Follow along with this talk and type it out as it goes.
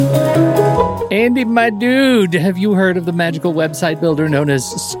Andy, my dude, have you heard of the magical website builder known as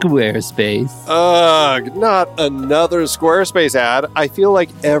Squarespace? Ugh, not another Squarespace ad. I feel like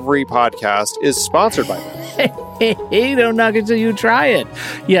every podcast is sponsored by them. Hey, don't knock it till you try it.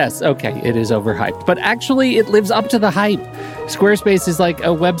 Yes, okay, it is overhyped, but actually it lives up to the hype. Squarespace is like a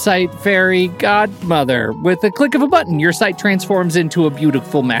website fairy godmother. With a click of a button, your site transforms into a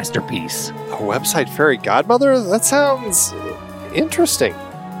beautiful masterpiece. A website fairy godmother? That sounds interesting.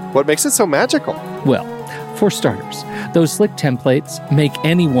 What makes it so magical? Well, for starters, those slick templates make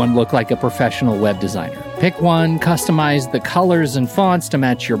anyone look like a professional web designer. Pick one, customize the colors and fonts to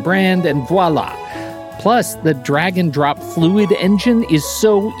match your brand, and voila. Plus, the drag-and-drop Fluid engine is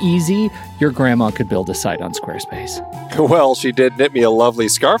so easy, your grandma could build a site on Squarespace. Well, she did knit me a lovely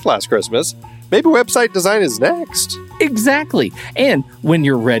scarf last Christmas. Maybe website design is next. Exactly. And when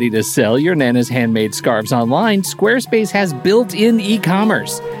you're ready to sell your Nana's handmade scarves online, Squarespace has built-in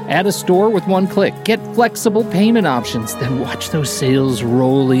e-commerce. Add a store with one click. Get flexible payment options. Then watch those sales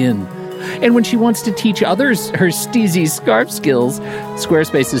roll in. And when she wants to teach others her steezy scarf skills,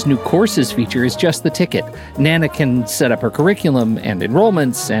 Squarespace's new courses feature is just the ticket. Nana can set up her curriculum and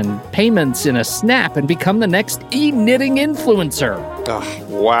enrollments and payments in a snap and become the next e-knitting influencer. Oh,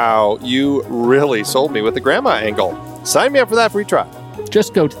 wow, you really sold me with the grandma angle. Sign me up for that free trial.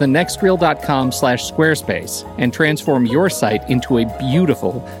 Just go to thenextreel.com/Squarespace and transform your site into a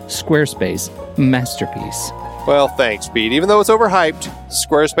beautiful Squarespace masterpiece. Well, thanks, Pete. Even though it's overhyped,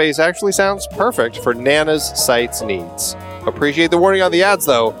 Squarespace actually sounds perfect for Nana's site's needs. Appreciate the warning on the ads,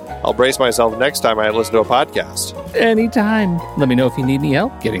 though. I'll brace myself next time I listen to a podcast. Anytime. Let me know if you need any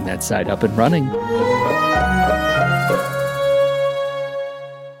help getting that site up and running.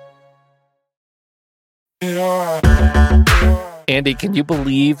 Andy, can you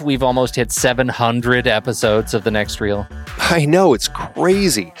believe we've almost hit 700 episodes of The Next Reel? I know, it's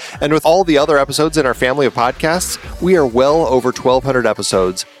crazy. And with all the other episodes in our family of podcasts, we are well over 1,200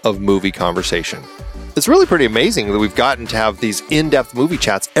 episodes of movie conversation. It's really pretty amazing that we've gotten to have these in-depth movie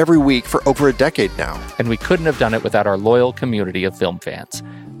chats every week for over a decade now. And we couldn't have done it without our loyal community of film fans.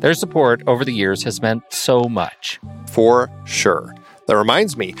 Their support over the years has meant so much. For sure. That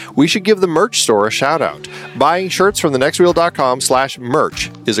reminds me, we should give the merch store a shout out. Buying shirts from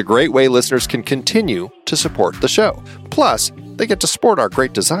thenextreel.com/merch is a great way listeners can continue to support the show. Plus, they get to sport our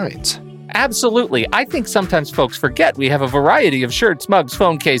great designs. Absolutely. I think sometimes folks forget we have a variety of shirts, mugs,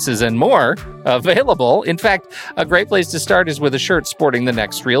 phone cases, and more available. In fact, a great place to start is with a shirt sporting the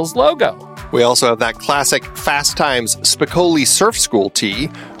Next Reel's logo. We also have that classic Fast Times Spicoli Surf School tee,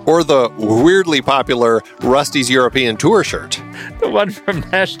 or the weirdly popular Rusty's European Tour shirt. The one from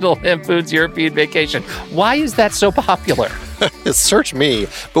National Lampoon's European Vacation. Why is that so popular? Search me,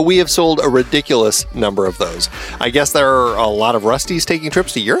 but we have sold a ridiculous number of those. I guess there are a lot of Rustys taking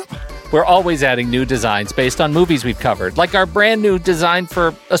trips to Europe? We're always adding new designs based on movies we've covered, like our brand new design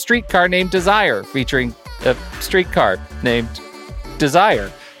for a streetcar named Desire, featuring a streetcar named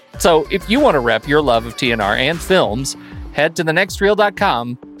Desire. So if you want to rep your love of TNR and films, head to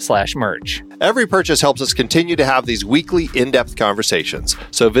thenextreel.com/merch. Every purchase helps us continue to have these weekly in-depth conversations.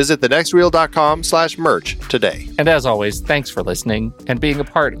 So visit thenextreel.com/merch today. And as always, thanks for listening and being a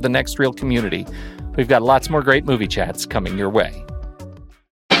part of the Next Reel community. We've got lots more great movie chats coming your way.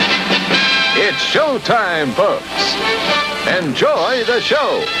 It's showtime, folks. Enjoy the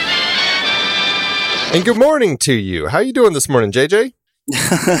show. And good morning to you. How you doing this morning, JJ?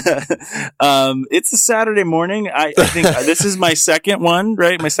 It's a Saturday morning. I think this is my second one,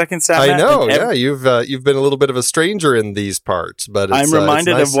 right? My second Saturday. I know. You've been a little bit of a stranger in these parts, but I'm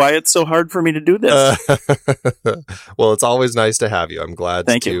reminded of why it's so hard for me to do this. Well, it's always nice to have you. I'm glad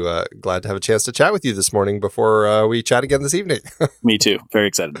Thank you. Glad to have a chance to chat with you this morning before we chat again this evening. Me too. Very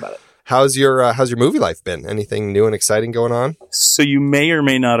excited about it. How's your movie life been? Anything new and exciting going on? So you may or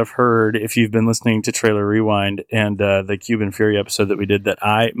may not have heard, if you've been listening to Trailer Rewind and the Cuban Fury episode that we did, that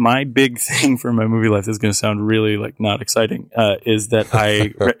my big thing for my movie life is going to sound really not exciting, is that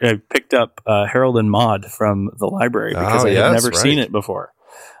I picked up Harold and Maude from the library because I had never seen it before.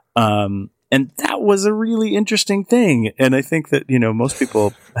 And that was a really interesting thing. And I think that, most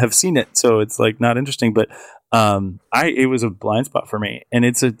people have seen it, so it's not interesting, but it was a blind spot for me, and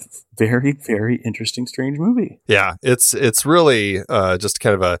it's a very, very interesting, strange movie. Yeah, it's really just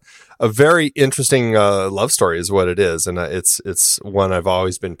kind of a very interesting love story is what it is, and it's one I've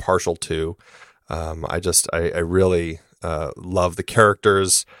always been partial to. I really love the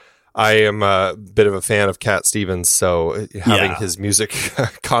characters. I am a bit of a fan of Cat Stevens, so having his music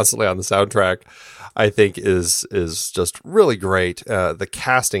constantly on the soundtrack, I think is just really great. The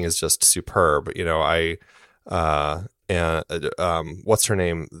casting is just superb. and what's her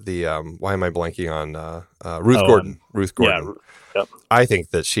name? The why am I blanking on Ruth Gordon? Ruth Gordon. Yeah. Yep. I think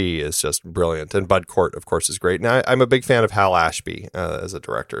that she is just brilliant, and Bud Cort, of course, is great. And I'm a big fan of Hal Ashby as a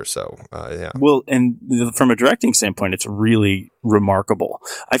director. So yeah. Well, and from a directing standpoint, it's really remarkable.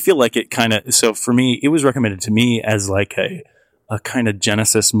 I feel like it kind of. So for me, it was recommended to me as like a kind of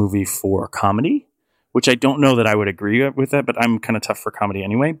genesis movie for comedy, which I don't know that I would agree with that, but I'm kind of tough for comedy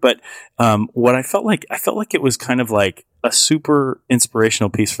anyway. But what I felt like it was kind of like a super inspirational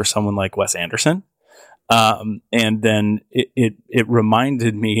piece for someone like Wes Anderson. And then it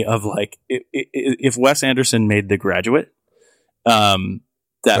reminded me of like, if Wes Anderson made The Graduate, that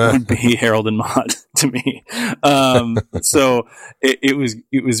would be Harold and Maude to me. So it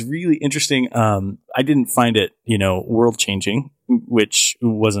was really interesting. I didn't find it, world changing, which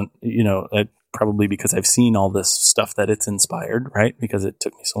wasn't, probably because I've seen all this stuff that it's inspired, right? Because it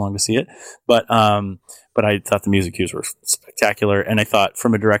took me so long to see it. But I thought the music cues were spectacular, and I thought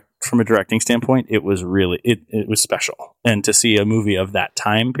from a directing standpoint, it was really it was special. And to see a movie of that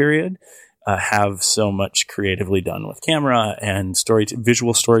time period have so much creatively done with camera and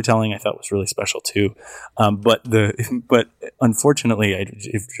visual storytelling, I thought was really special too. But unfortunately, it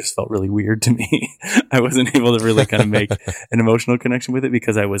just felt really weird to me. I wasn't able to really kind of make an emotional connection with it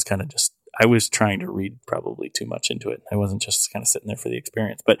because I was kind of I was trying to read probably too much into it. I wasn't just kind of sitting there for the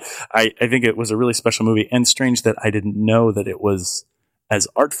experience. But I think it was a really special movie, and strange that I didn't know that it was as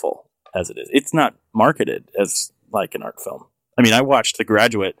artful as it is. It's not marketed as like an art film. I mean, I watched The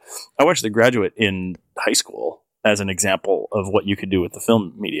Graduate in high school as an example of what you could do with the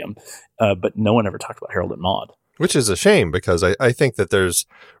film medium, but no one ever talked about Harold and Maude. Which is a shame, because I think that there's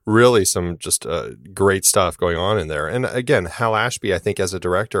really some just great stuff going on in there. And again, Hal Ashby, I think as a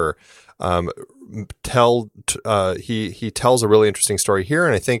director, he tells a really interesting story here.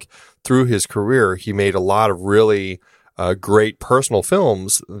 And I think through his career, he made a lot of really great personal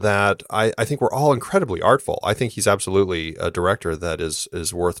films that I think were all incredibly artful. I think he's absolutely a director that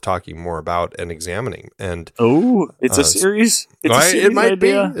is worth talking more about and examining. And it's a series. It might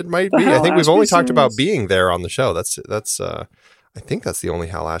idea. be. It might be. I think we've only talked about Being There on the show. That's. I think that's the only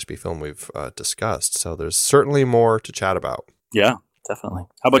Hal Ashby film we've discussed. So there's certainly more to chat about. Yeah. Definitely.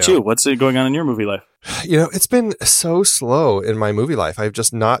 How about you? What's going on in your movie life? It's been so slow in my movie life. I've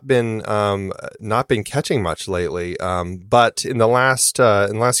just not been catching much lately. But in the last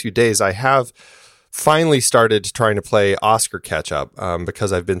few days, I have finally started trying to play Oscar catch up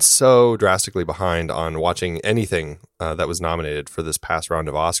because I've been so drastically behind on watching anything that was nominated for this past round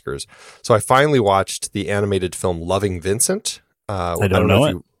of Oscars. So I finally watched the animated film Loving Vincent. I don't know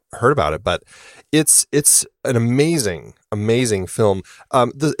if you heard about it, but it's an amazing film.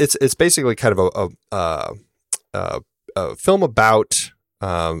 It's basically kind of a film about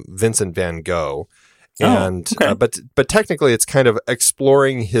Vincent van Gogh, and but technically it's kind of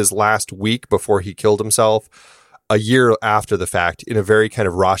exploring his last week before he killed himself, a year after the fact, in a very kind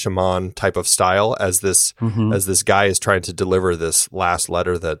of Rashomon type of style, as this guy is trying to deliver this last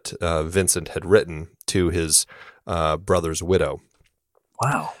letter that Vincent had written to his brother's widow.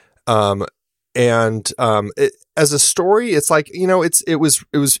 Wow. As a story, it's like, it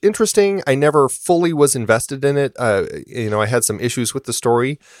was interesting. I never fully was invested in it. I had some issues with the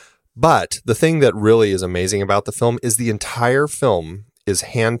story, but the thing that really is amazing about the film is the entire film is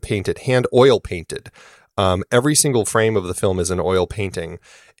hand oil painted. Every single frame of the film is an oil painting,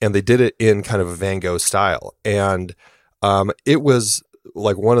 and they did it in kind of a Van Gogh style. And it was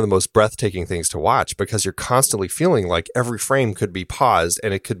like one of the most breathtaking things to watch, because you're constantly feeling like every frame could be paused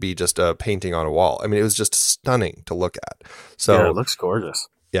and it could be just a painting on a wall. I mean, it was just stunning to look at. So yeah, it looks gorgeous.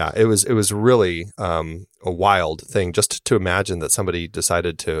 Yeah, it was really a wild thing just to imagine that somebody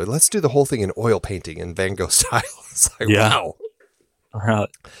decided to, let's do the whole thing in oil painting in Van Gogh style. It's like, wow. Right.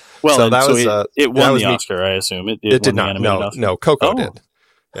 Well, so that was it won the Oscar, I assume. It did not. No, Coco did.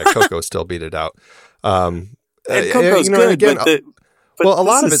 Yeah, Coco still beat it out. And Coco's good, again, but a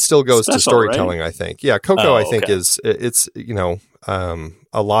lot of it still goes to storytelling, right? I think. Yeah, Coco, I think it's a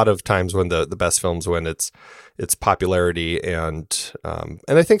lot of times when the best films win, it's popularity and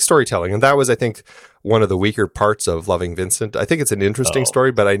I think storytelling. And that was, I think, one of the weaker parts of Loving Vincent. I think it's an interesting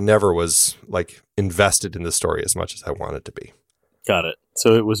story, but I never was like invested in the story as much as I wanted to be. Got it.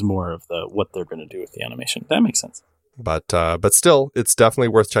 So it was more of what they're going to do with the animation. That makes sense. But still, it's definitely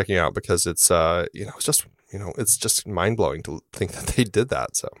worth checking out, because it's it's just mind blowing to think that they did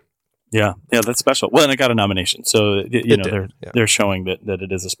that. So Yeah, that's special. Well, and it got a nomination, so they're showing that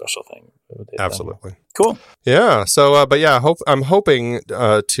it is a special thing. Absolutely. Cool. Yeah. So, but yeah, I'm hoping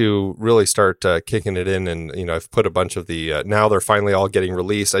to really start kicking it in, and I've put a bunch of the now they're finally all getting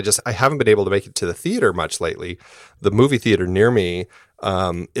released. I haven't been able to make it to the theater much lately. The movie theater near me,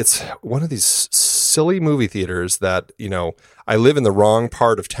 it's one of these silly movie theaters that I live in the wrong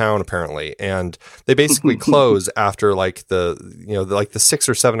part of town apparently, and they basically close after like the 6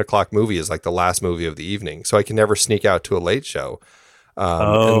 or 7 o'clock movie is like the last movie of the evening, so I can never sneak out to a late show.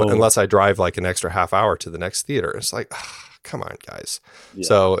 Unless I drive like an extra half hour to the next theater. It's like, come on, guys. Yeah.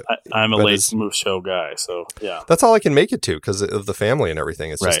 So I'm a late move show guy. So yeah, that's all I can make it to because of the family and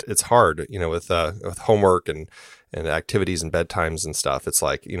everything. It's just, it's hard, with homework and activities and bedtimes and stuff. It's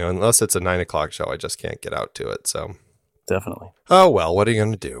like, unless it's a 9 o'clock show, I just can't get out to it. So definitely. Oh, well, what are you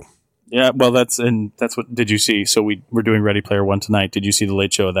going to do? Yeah, well, that's what did you see? So we're doing Ready Player One tonight. Did you see the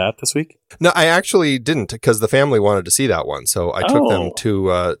late show of that this week? No, I actually didn't because the family wanted to see that one. So I took them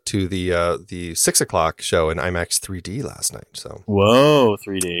to the 6 o'clock show in IMAX 3D last night. So whoa,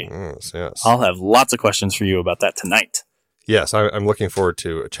 3D. Yes. I'll have lots of questions for you about that tonight. Yes, I'm looking forward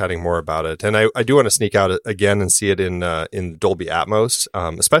to chatting more about it, and I do want to sneak out again and see it in Dolby Atmos,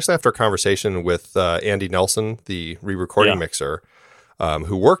 especially after a conversation with Andy Nelson, the re-recording mixer.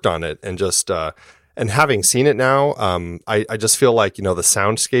 Who worked on it, and just and having seen it now, I just feel like the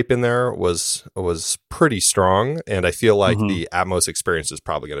soundscape in there was pretty strong, and I feel like the Atmos experience is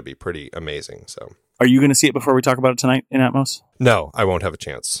probably going to be pretty amazing. So, are you going to see it before we talk about it tonight in Atmos? No, I won't have a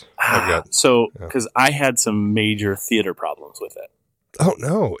chance. Because I had some major theater problems with it. Oh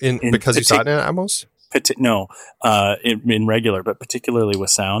no! Because you saw it in Atmos? No, in regular, but particularly with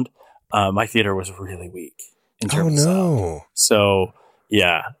sound, my theater was really weak in terms of sound. So.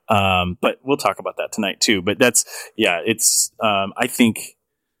 Yeah. But we'll talk about that tonight too. But it's, I think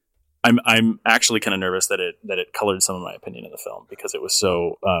I'm actually kind of nervous that it colored some of my opinion of the film because it was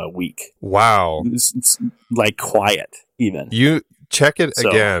so, weak. Wow. It's like quiet even. You check it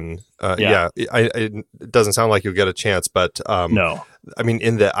again. It doesn't sound like you'll get a chance, but, no, I mean,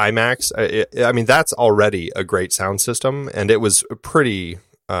 in the IMAX, that's already a great sound system, and it was pretty,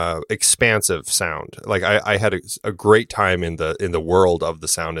 expansive sound. Like I had a great time in the world of the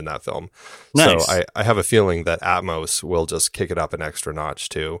sound in that film. Nice. So I have a feeling that Atmos will just kick it up an extra notch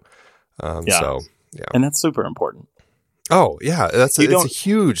too. And that's super important. Oh yeah, it's a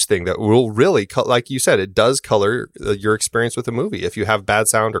huge thing that will really, like you said, it does color your experience with the movie. If you have bad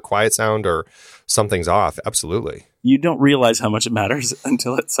sound or quiet sound or something's off, absolutely. You don't realize how much it matters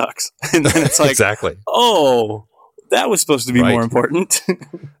until it sucks, and then it's like exactly. Oh. That was supposed to be more important.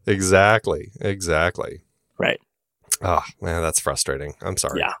 Exactly. Right. Oh man, that's frustrating. I'm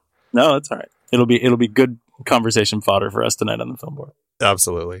sorry. Yeah. No, it's all right. It'll be good conversation fodder for us tonight on the film board.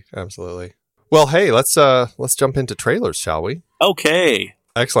 Absolutely. Well, hey, let's jump into trailers, shall we? Okay.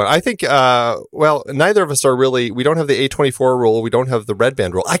 Excellent. I think, neither of us are really, we don't have the A24 rule. We don't have the red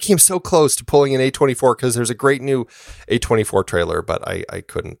band rule. I came so close to pulling an A24 because there's a great new A24 trailer, but I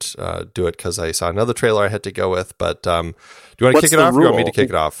couldn't do it because I saw another trailer I had to go with. But do you want to kick it off or do you want me to kick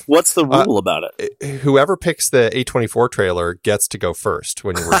it off? What's the rule about it? Whoever picks the A24 trailer gets to go first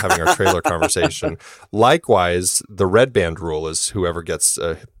when we're having our trailer conversation. Likewise, the red band rule is whoever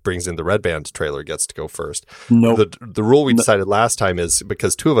brings in the red band trailer gets to go first. Nope. The rule we decided last time is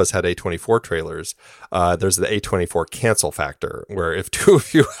because two of us had A24 trailers, there's the A24 cancel factor, where if two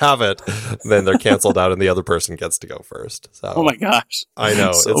of you have it, then they're canceled out and the other person gets to go first. So, oh my gosh. I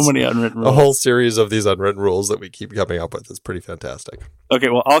know. So many unwritten rules. A whole series of these unwritten rules that we keep coming up with is pretty fantastic. Okay,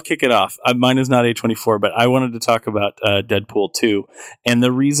 well, I'll kick it off. Mine is not A24, but I wanted to talk about Deadpool 2. And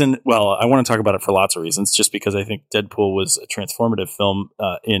the reason, I want to talk about it for lots of reasons, just because I think Deadpool was a transformative film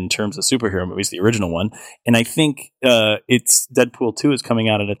in terms of superhero movies, the original one. And I think Deadpool 2 is coming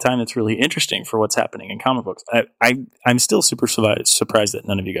out at a time that's really interesting for what's happening in comic books. I'm still super surprised that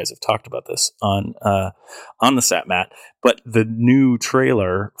none of you guys have talked about this on the Sat Mat, but the new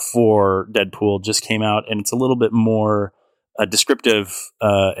trailer for Deadpool just came out, and it's a little bit more descriptive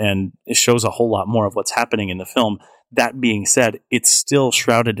and it shows a whole lot more of what's happening in the film. That being said, it's still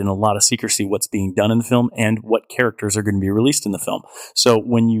shrouded in a lot of secrecy what's being done in the film and what characters are going to be released in the film. So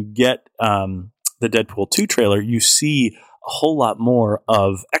when you get the Deadpool 2 trailer, you see a whole lot more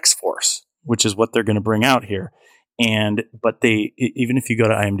of X-Force, which is what they're going to bring out here. But even if you go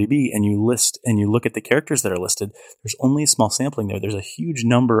to IMDb and you look at the characters that are listed, there's only a small sampling there. There's a huge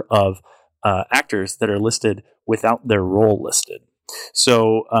number of actors that are listed without their role listed.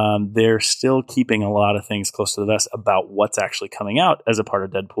 So they're still keeping a lot of things close to the vest about what's actually coming out as a part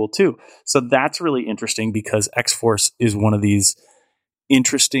of Deadpool 2. So that's really interesting because X-Force is one of these,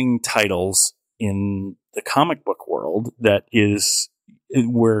 interesting titles in the comic book world that is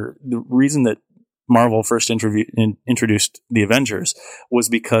where the reason that Marvel first introduced the Avengers was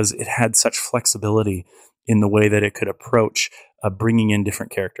because it had such flexibility in the way that it could approach bringing in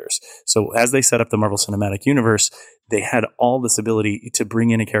different characters. So as they set up the Marvel Cinematic Universe, they had all this ability to bring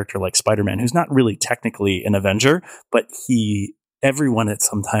in a character like Spider-Man, who's not really technically an Avenger, but everyone at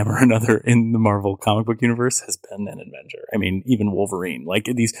some time or another in the Marvel comic book universe has been an Avenger. I mean, even Wolverine, like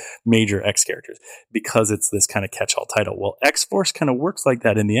these major X characters, because it's this kind of catch-all title. Well, X-Force kind of works like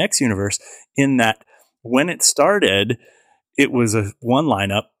that in the X universe, in that when it started, it was one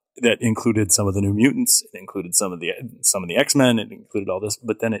lineup that included some of the New Mutants, it included some of the X-Men, it included all this,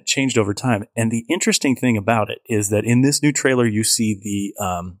 but then it changed over time. And the interesting thing about it is that in this new trailer, you see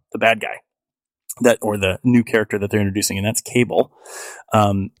the bad guy, or the new character that they're introducing, and that's Cable.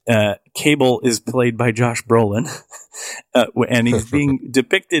 Cable is played by Josh Brolin, and he's being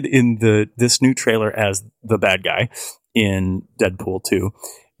depicted in this new trailer as the bad guy in Deadpool 2.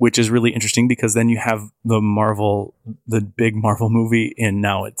 Which is really interesting because then you have the big Marvel movie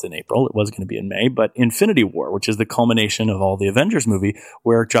now it's in April. It was going to be in May, but Infinity War, which is the culmination of all the Avengers movie,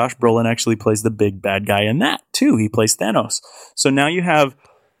 where Josh Brolin actually plays the big bad guy in that too. He plays Thanos. So now you have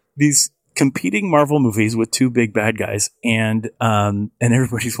these competing Marvel movies with two big bad guys, and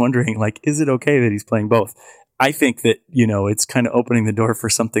everybody's wondering, like, is it okay that he's playing both? I think that, it's kind of opening the door for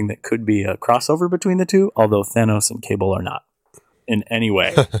something that could be a crossover between the two, although Thanos and Cable are not in any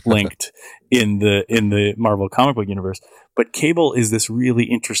way linked in the Marvel comic book universe. But Cable is this really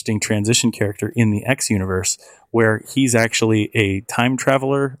interesting transition character in the X universe where he's actually a time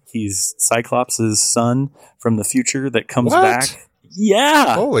traveler. He's Cyclops' son from the future that comes back.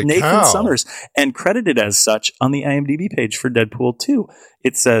 Yeah. Holy Nathan cow. Summers. And credited as such on the IMDb page for Deadpool 2.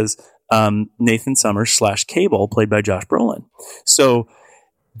 It says Nathan Summers / Cable, played by Josh Brolin. So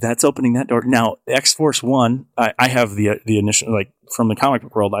that's opening that door. Now, X-Force 1, I have the initial, like, from the comic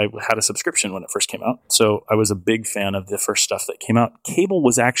book world, I had a subscription when it first came out. So I was a big fan of the first stuff that came out. Cable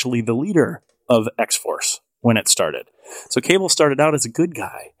was actually the leader of X-Force when it started. So Cable started out as a good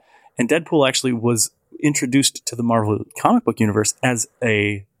guy. And Deadpool actually was introduced to the Marvel comic book universe as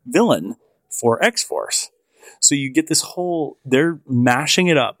a villain for X-Force. So you get this they're mashing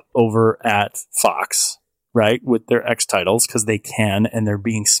it up over at Fox, right, with their X titles because they can, and they're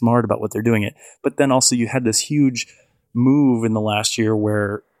being smart about what they're doing it. But then also you had this huge move in the last year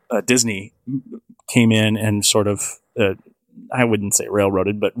where Disney came in and sort of, I wouldn't say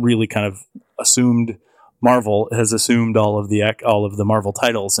railroaded, but really kind of assumed has assumed all of the Marvel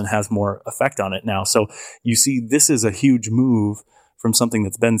titles and has more effect on it now. So you see, this is a huge move from something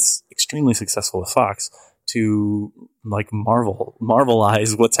that's been extremely successful with Fox to like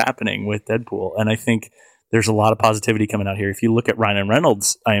Marvelize what's happening with Deadpool. And I think there's a lot of positivity coming out here. If you look at Ryan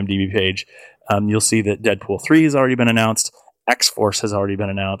Reynolds' IMDb page, you'll see that Deadpool 3 has already been announced. X-Force has already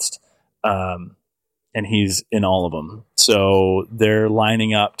been announced. And he's in all of them. So they're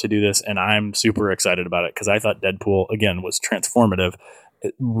lining up to do this, and I'm super excited about it because I thought Deadpool, again, was transformative,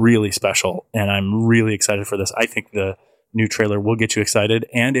 really special, and I'm really excited for this. I think the new trailer will get you excited,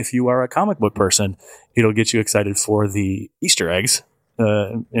 and if you are a comic book person, it'll get you excited for the Easter eggs,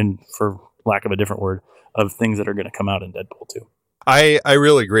 and for lack of a different word, of things that are going to come out in Deadpool 2. I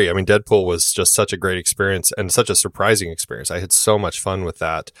really agree. I mean, Deadpool was just such a great experience and such a surprising experience. I had so much fun with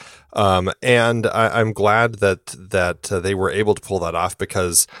that. And I'm glad that they were able to pull that off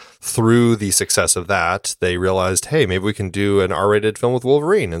because through the success of that, they realized, hey, maybe we can do an R-rated film with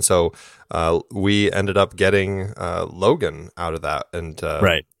Wolverine. And so we ended up getting Logan out of that. And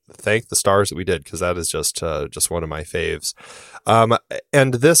right. Thank the stars that we did, because that is just one of my faves.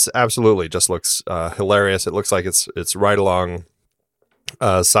 And this absolutely just looks hilarious. It looks like it's right along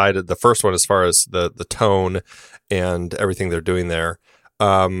side of the first one as far as the tone and everything they're doing there.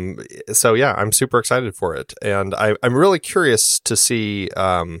 So yeah, I'm super excited for it, and I'm really curious to see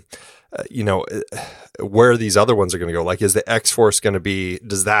where these other ones are going to go. Like, is the X-Force going to be,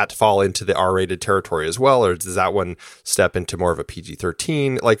 does that fall into the R-rated territory as well, or does that one step into more of a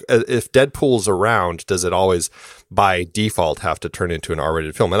PG-13? Like, if Deadpool's around, does it always by default have to turn into an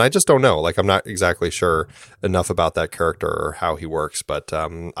R-rated film? And I just don't know. Like, I'm not exactly sure enough about that character or how he works, but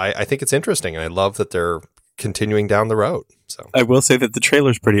I think it's interesting, and I love that they're continuing down the road. So I will say that the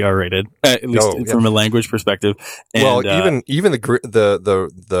trailer's pretty R-rated, at least from a language perspective. And, well, even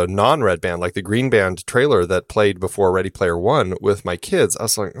the non-red band, like the green band trailer that played before Ready Player One with my kids, I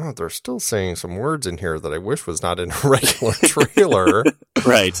was like, oh, they're still saying some words in here that I wish was not in a regular trailer.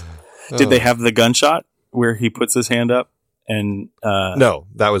 Right. Did they have the gunshot where he puts his hand up? And no,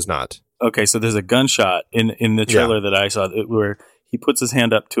 that was not. Okay, so there's a gunshot in the trailer that I saw where he puts his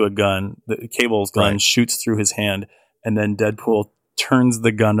hand up to a gun, Cable's gun shoots through his hand, and then Deadpool turns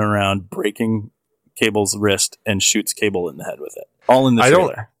the gun around, breaking Cable's wrist, and shoots Cable in the head with it. All in the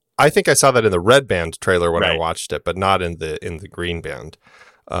trailer. I think I saw that in the Red Band trailer when I watched it, but not in the Green Band,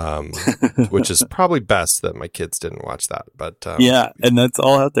 which is probably best that my kids didn't watch that. But and that's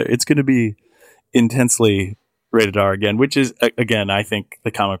all out there. It's going to be intensely rated R again, which is, again, I think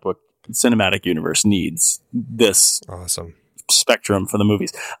the comic book cinematic universe needs this awesome spectrum for the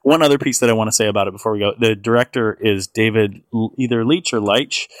movies. One other piece that I want to say about it before we go, the director is David either Leitch or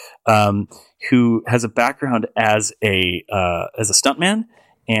Leitch, who has a background as a stuntman,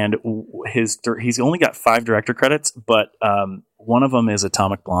 and he's only got 5 director credits, but one of them is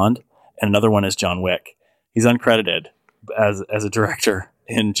Atomic Blonde and another one is John Wick. He's uncredited as a director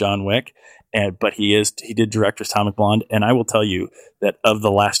in John Wick, but he did direct Atomic Blonde, and I will tell you that of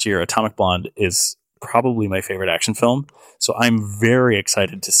the last year, Atomic Blonde is probably my favorite action film. So I'm very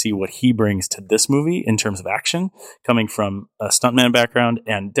excited to see what he brings to this movie in terms of action, coming from a stuntman background.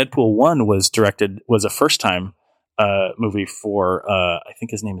 And Deadpool 1 was a first-time movie for, I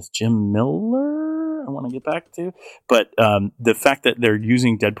think his name is Jim Miller, I want to get back to. But the fact that they're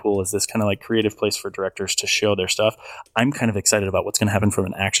using Deadpool as this kind of like creative place for directors to show their stuff, I'm kind of excited about what's going to happen from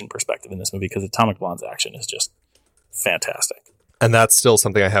an action perspective in this movie, because Atomic Blonde's action is just fantastic. And that's still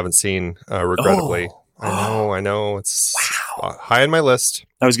something I haven't seen, regrettably. I know. It's high on my list.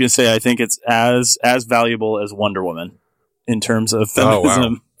 I was going to say, I think it's as valuable as Wonder Woman in terms of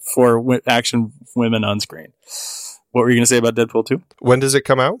feminism for action women on screen. What were you going to say about Deadpool 2? When does it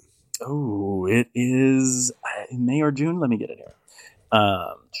come out? Oh, it is May or June. Let me get it here.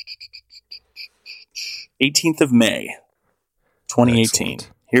 18th of May, 2018.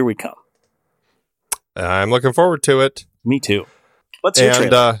 Excellent. Here we come. I'm looking forward to it. Me too. Let's hear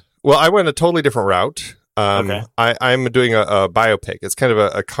trailer. Well, I went a totally different route. Okay. I'm doing a biopic. It's kind of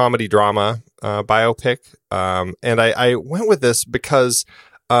a comedy drama biopic. And I went with this because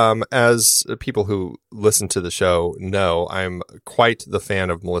as people who listen to the show know, I'm quite the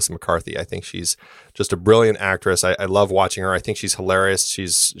fan of Melissa McCarthy. I think she's just a brilliant actress. I love watching her. I think she's hilarious.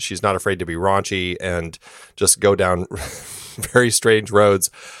 She's not afraid to be raunchy and just go down very strange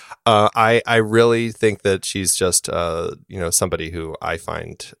roads. I really think that she's just, somebody who I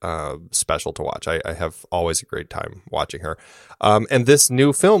find special to watch. I have always a great time watching her. And this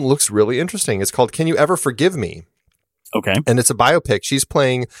new film looks really interesting. It's called Can You Ever Forgive Me? Okay. And it's a biopic. She's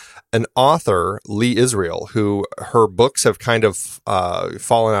playing an author, Lee Israel, who her books have kind of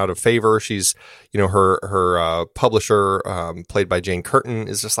fallen out of favor. She's, her publisher, played by Jane Curtin,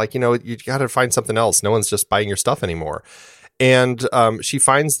 is just like, you got to find something else. No one's just buying your stuff anymore. And she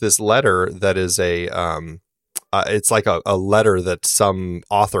finds this letter that is it's like a letter that some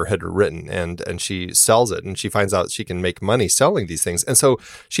author had written, and she sells it, and she finds out she can make money selling these things. And so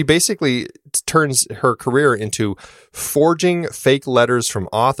she basically turns her career into forging fake letters from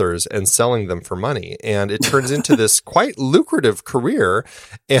authors and selling them for money. And it turns into this quite lucrative career.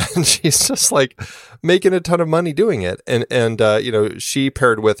 And she's just like making a ton of money doing it. And she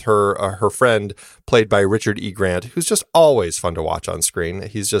paired with her friend, played by Richard E. Grant, who's just always fun to watch on screen.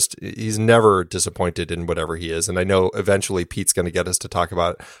 He's never disappointed in whatever he is. And I know eventually Pete's going to get us to talk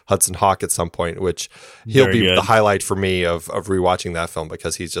about Hudson Hawk at some point, which he'll be the highlight for me of rewatching that film,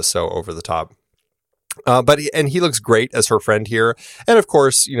 because he's just so over the top. But he looks great as her friend here. And of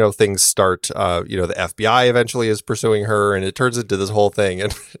course, things start, the FBI eventually is pursuing her, and it turns into this whole thing.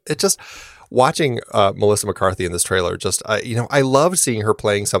 And it just, watching Melissa McCarthy in this trailer, just, I love seeing her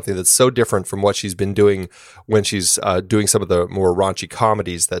playing something that's so different from what she's been doing when she's doing some of the more raunchy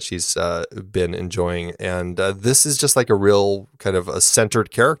comedies that she's been enjoying. And this is just like a real kind of a centered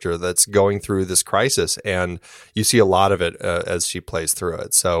character that's going through this crisis. And you see a lot of it as she plays through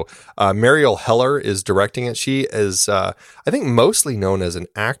it. So Mariel Heller is directing it. She is, I think, mostly known as an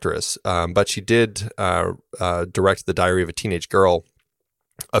actress, but she did direct The Diary of a Teenage Girl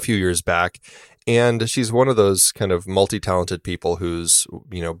a few years back. And she's one of those kind of multi-talented people who's,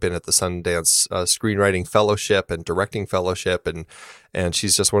 been at the Sundance Screenwriting Fellowship and Directing Fellowship. And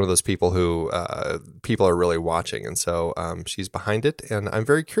she's just one of those people who people are really watching. And so she's behind it. And I'm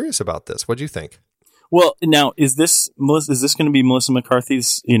very curious about this. What do you think? Well, now, is this going to be Melissa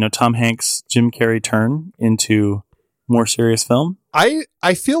McCarthy's, Tom Hanks, Jim Carrey turn into more serious film? I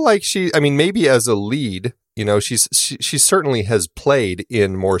feel like maybe as a lead, she certainly has played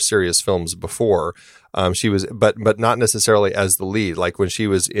in more serious films before. She was, but not necessarily as the lead. Like when she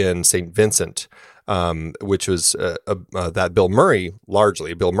was in St. Vincent, which was that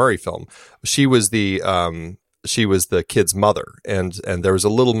largely a Bill Murray film. She was the she was the kid's mother, and there was a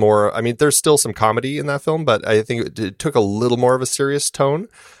little more. I mean, there's still some comedy in that film, but I think it took a little more of a serious tone.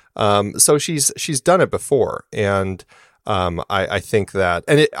 So she's done it before, and I think that,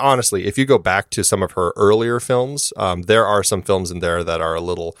 and honestly, if you go back to some of her earlier films, there are some films in there that are a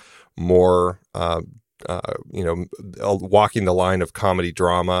little more, walking the line of comedy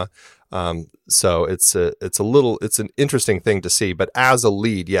drama. So it's an interesting thing to see, but as a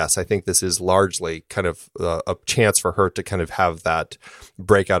lead, yes, I think this is largely kind of a chance for her to kind of have that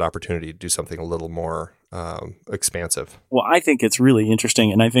breakout opportunity to do something a little more expansive. Well, I think it's really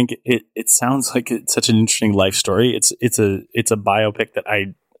interesting, and I think it sounds like it's such an interesting life story. It's a biopic that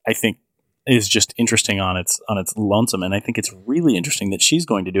I think is just interesting on its lonesome, and I think it's really interesting that she's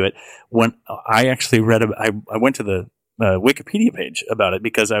going to do it. When I actually read, I went to the Wikipedia page about it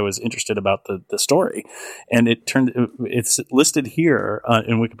because I was interested about the story, and it's listed here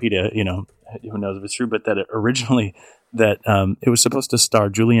in Wikipedia. You know, who knows if it's true, but that it originally it was supposed to star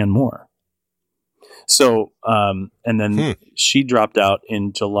Julianne Moore. So, and then she dropped out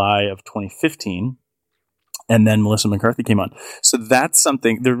in July of 2015, and then Melissa McCarthy came on. So that's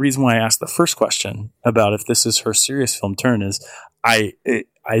something. The reason why I asked the first question about if this is her serious film turn is I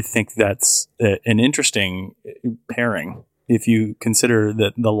think that's an interesting pairing. If you consider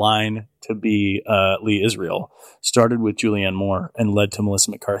that the line to be Lee Israel started with Julianne Moore and led to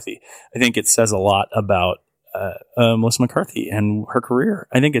Melissa McCarthy, I think it says a lot about Melissa McCarthy and her career.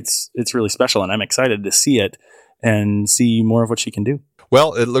 I think it's really special, and I'm excited to see it and see more of what she can do.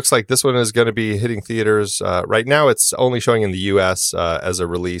 Well, it looks like this one is going to be hitting theaters. Right now, it's only showing in the U.S. As a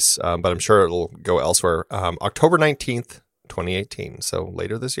release, but I'm sure it'll go elsewhere. October 19th, 2018, so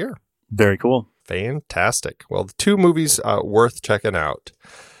later this year. Very cool. Fantastic. Well, the two movies worth checking out.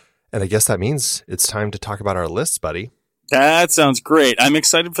 And I guess that means it's time to talk about our lists, buddy. That sounds great. I'm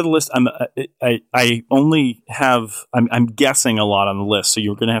excited for the list. I'm guessing a lot on the list, so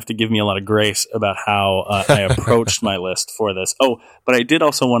you're going to have to give me a lot of grace about how I approached my list for this. Oh, but I did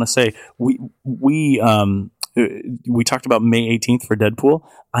also want to say we talked about May 18th for Deadpool.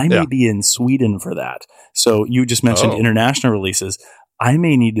 I may be in Sweden for that. So you just mentioned international releases. I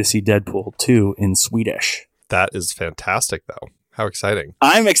may need to see Deadpool 2 in Swedish. That is fantastic, though. How exciting.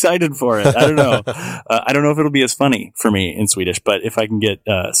 I'm excited for it. I don't know. I don't know if it'll be as funny for me in Swedish, but if I can get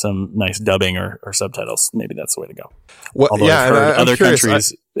some nice dubbing or subtitles, maybe that's the way to go. Well, although yeah, I've heard other curious.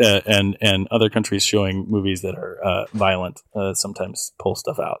 countries and other countries showing movies that are violent sometimes pull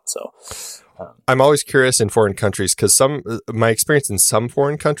stuff out. So I'm always curious in foreign countries because my experience in some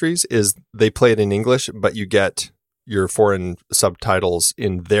foreign countries is they play it in English, but you get your foreign subtitles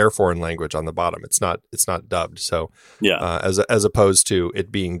in their foreign language on the bottom. It's not dubbed. So as opposed to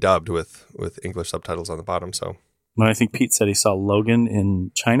it being dubbed with English subtitles on the bottom. So when I think Pete said he saw Logan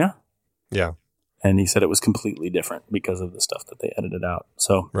in China. Yeah. And he said it was completely different because of the stuff that they edited out.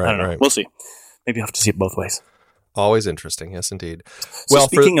 So I don't know. Right. We'll see. Maybe I'll have to see it both ways. Always interesting. Yes, indeed. So well,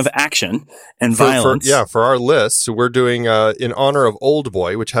 speaking of action and violence. For our list, we're doing in honor of Old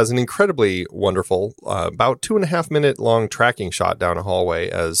Boy, which has an incredibly wonderful, about 2.5 minute long tracking shot down a hallway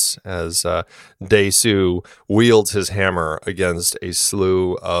as Dae-Soo wields his hammer against a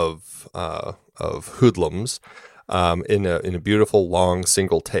slew of hoodlums in a beautiful long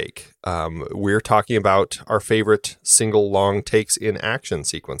single take. We're talking about our favorite single long takes in action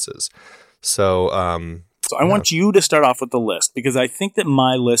sequences. So I want you to start off with the list because I think that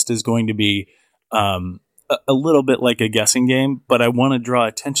my list is going to be a little bit like a guessing game, but I want to draw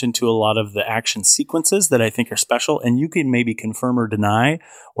attention to a lot of the action sequences that I think are special, and you can maybe confirm or deny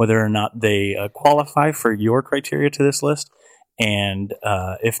whether or not they qualify for your criteria to this list. And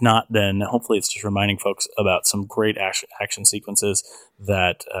if not, then hopefully it's just reminding folks about some great action sequences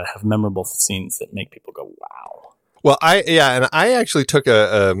that have memorable scenes that make people go, wow. Well, I actually took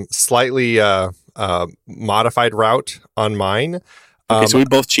a slightly modified route on mine. Okay, so we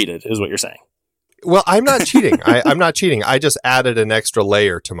both cheated, is what you're saying. Well, I'm not cheating. I'm not cheating. I just added an extra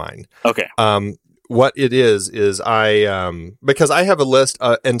layer to mine. Okay. What it is I because I have a list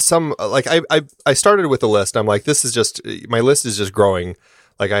and some like I started with a list. I'm like, this is just my list is just growing.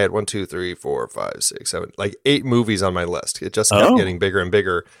 Like I had 1, 2, 3, 4, 5, 6, 7, like 8 movies on my list. It just kept getting bigger and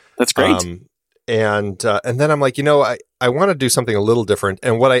bigger. That's great. And then I'm like, I want to do something a little different.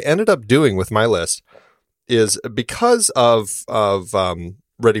 And what I ended up doing with my list is because of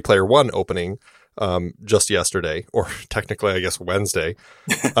Ready Player One opening just yesterday, or technically, I guess Wednesday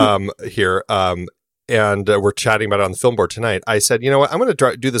here. And we're chatting about it on the film board tonight. I said, you know what? I'm going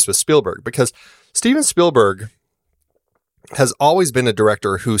to do this with Spielberg because Steven Spielberg has always been a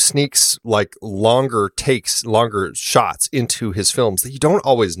director who sneaks like longer shots into his films that you don't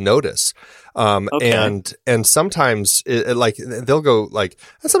always notice. And sometimes like they'll go like,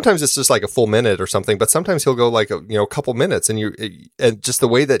 and sometimes it's just like a full minute or something, but sometimes he'll go like a couple minutes, and just the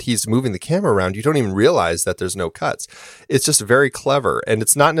way that he's moving the camera around, you don't even realize that there's no cuts. It's just very clever, and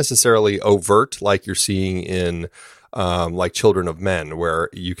it's not necessarily overt like you're seeing in like Children of Men, where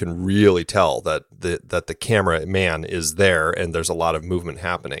you can really tell that the cameraman is there and there's a lot of movement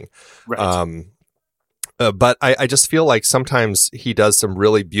happening. Right. But I just feel like sometimes he does some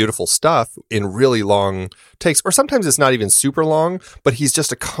really beautiful stuff in really long takes, or sometimes it's not even super long, but he's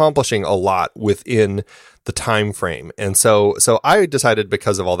just accomplishing a lot within the time frame. And so I decided,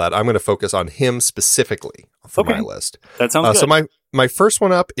 because of all that, I'm going to focus on him specifically for my list. That sounds good. So my first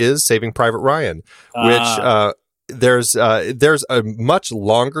one up is Saving Private Ryan, which there's a much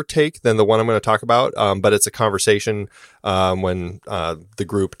longer take than the one I'm going to talk about, but it's a conversation when the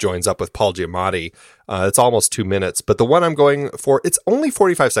group joins up with Paul Giamatti. It's almost 2 minutes, but the one I'm going for, it's only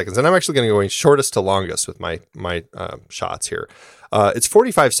 45 seconds, and I'm actually going to go shortest to longest with my shots here. It's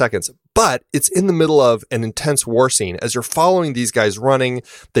 45 seconds, but it's in the middle of an intense war scene. As you're following these guys running,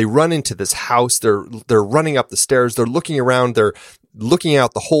 they run into this house. They're running up the stairs. They're looking around. They're looking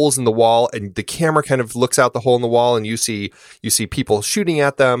out the holes in the wall, and the camera kind of looks out the hole in the wall, and you see people shooting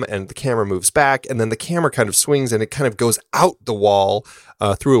at them, and the camera moves back, and then the camera kind of swings and it kind of goes out the wall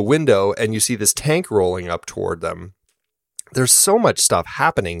through a window, and you see this tank rolling up toward them. There's so much stuff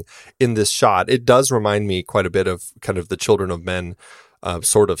happening in this shot. It does remind me quite a bit of kind of the Children of Men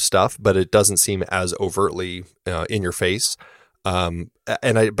sort of stuff, but it doesn't seem as overtly in your face. Again,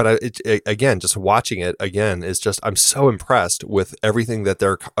 just watching it again is just, I'm so impressed with everything that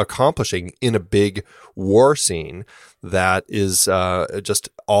they're accomplishing in a big war scene that is just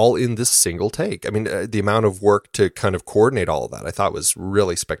all in this single take. I mean, the amount of work to kind of coordinate all of that, I thought was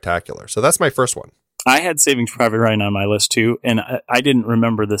really spectacular. So that's my first one. I had Saving Private Ryan on my list too, and I didn't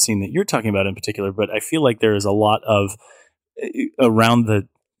remember the scene that you're talking about in particular, but I feel like there is a lot of around the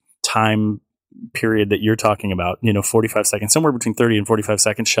time period that you're talking about, 45 seconds, somewhere between 30 and 45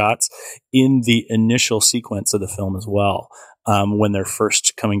 second shots in the initial sequence of the film as well. When they're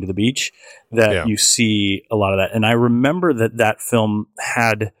first coming to the beach, that you see a lot of that. And I remember that film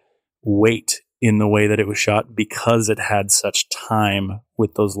had weight in the way that it was shot because it had such time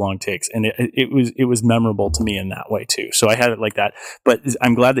with those long takes. And it was memorable to me in that way too. So I had it like that, but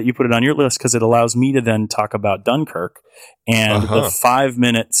I'm glad that you put it on your list because it allows me to then talk about Dunkirk and the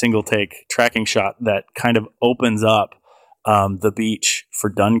 5-minute single take tracking shot that kind of opens up the beach for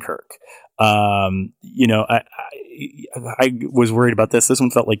Dunkirk. I was worried about this. This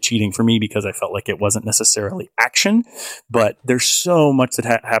one felt like cheating for me because I felt like it wasn't necessarily action, but there's so much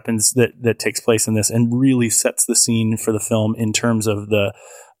that happens that takes place in this and really sets the scene for the film in terms of the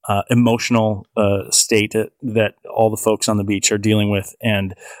emotional state that all the folks on the beach are dealing with.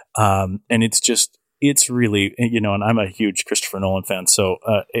 And it's really, and I'm a huge Christopher Nolan fan, so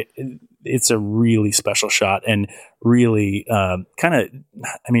it's a really special shot and really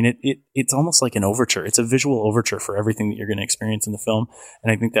it's almost like an overture. It's a visual overture for everything that you're going to experience in the film,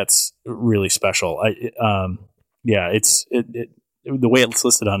 and I think that's really special. The way it's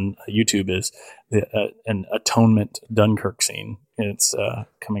listed on YouTube is an atonement Dunkirk scene. It's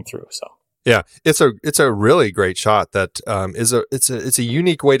coming through, so. Yeah, it's a really great shot that it's a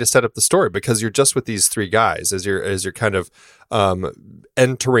unique way to set up the story because you're just with these three guys as you're kind of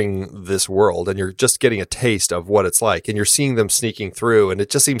entering this world and you're just getting a taste of what it's like and you're seeing them sneaking through and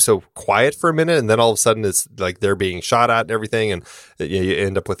it just seems so quiet for a minute and then all of a sudden it's like they're being shot at and everything and you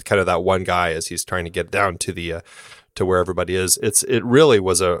end up with kind of that one guy as he's trying to get down to where everybody is. It really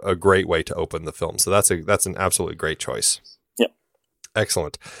was a great way to open the film. So that's an absolutely great choice. Yep.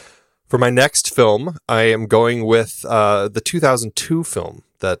 Excellent. For my next film, I am going with the 2002 film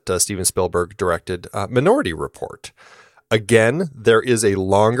that Steven Spielberg directed, Minority Report. Again, there is a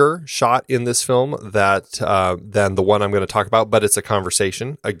longer shot in this film than the one I'm going to talk about, but it's a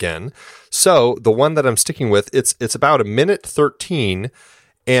conversation again. So the one that I'm sticking with, it's about 1:13,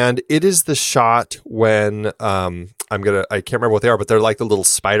 and it is the shot when I can't remember what they are, but they're like the little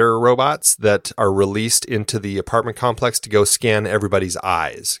spider robots that are released into the apartment complex to go scan everybody's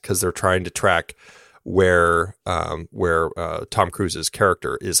eyes because they're trying to track where Tom Cruise's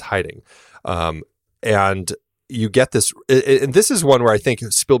character is hiding. And you get this, and this is one where I think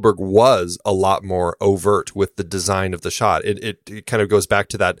Spielberg was a lot more overt with the design of the shot. It kind of goes back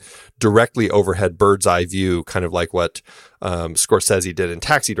to that directly overhead bird's eye view, kind of like what Scorsese did in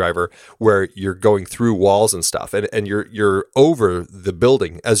Taxi Driver, where you're going through walls and stuff, and you're over the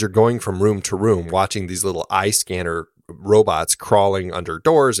building as you're going from room to room, watching these little eye scanner robots crawling under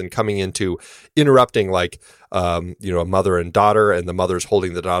doors and coming into interrupting, like, a mother and daughter, and the mother's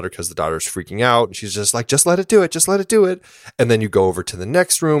holding the daughter because the daughter's freaking out. And she's just like, just let it do it. Just let it do it. And then you go over to the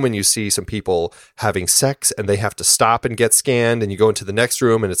next room and you see some people having sex and they have to stop and get scanned. And you go into the next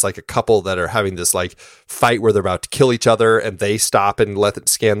room and it's like a couple that are having this like fight where they're about to kill each other, and they stop and let it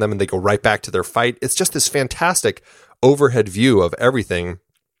scan them and they go right back to their fight. It's just this fantastic overhead view of everything.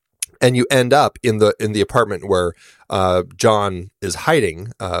 And you end up in the apartment where John is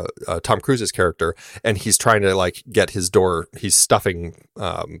hiding, Tom Cruise's character, and he's trying to like get his door. He's stuffing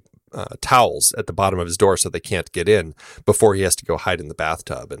towels at the bottom of his door so they can't get in before he has to go hide in the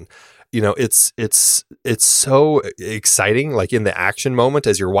bathtub. And it's so exciting, like in the action moment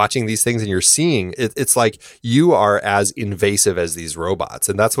as you're watching these things and you're seeing it, it's like you are as invasive as these robots.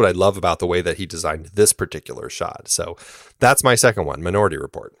 And that's what I love about the way that he designed this particular shot. So that's my second one, Minority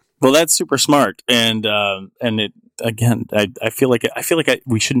Report. Well, that's super smart, and it again. I feel like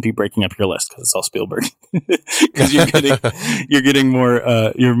we shouldn't be breaking up your list because it's all Spielberg, because you're getting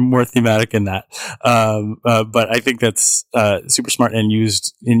more you're more thematic in that. But I think that's super smart and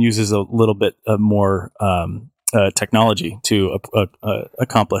uses a little bit more technology to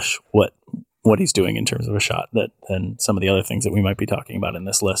accomplish what he's doing in terms of a shot than some of the other things that we might be talking about in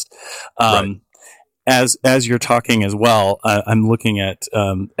this list. Right. As you're talking as well, I'm looking at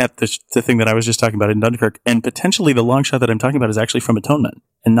the thing that I was just talking about in Dunkirk, and potentially the long shot that I'm talking about is actually from Atonement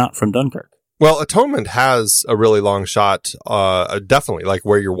and not from Dunkirk. Well, Atonement has a really long shot, definitely, like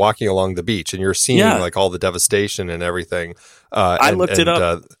where you're walking along the beach and you're seeing like all the devastation and everything. I looked it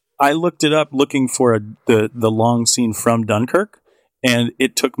up. I looked it up looking for the long scene from Dunkirk, and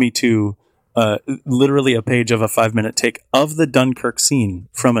it took me to literally a page of a 5-minute take of the Dunkirk scene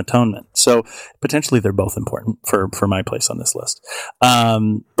from Atonement. So potentially they're both important for my place on this list.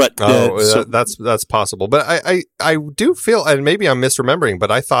 That's possible. But I do feel, and maybe I'm misremembering, but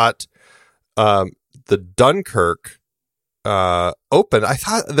I thought the Dunkirk open. I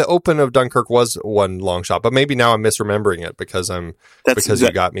thought the open of Dunkirk was one long shot, but maybe now I'm misremembering it because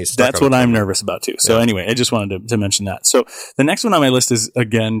you got me stuck. That's what I'm nervous about too. So anyway, I just wanted to mention that. So the next one on my list is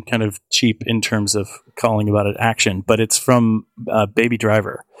again kind of cheap in terms of calling about it action, but it's from Baby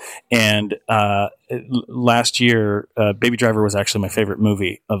Driver. And last year, Baby Driver was actually my favorite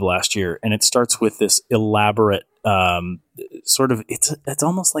movie of last year, and it starts with this elaborate sort of it's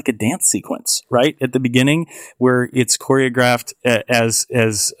almost like a dance sequence right at the beginning where it's choreographed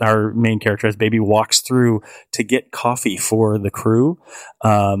as our main character as Baby walks through to get coffee for the crew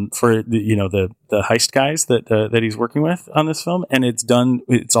for the heist guys that he's working with on this film, and it's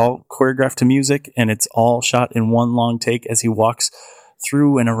all choreographed to music, and it's all shot in one long take as he walks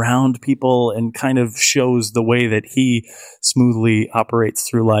through and around people and kind of shows the way that he smoothly operates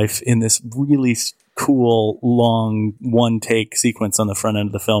through life in this really cool, long, one-take sequence on the front end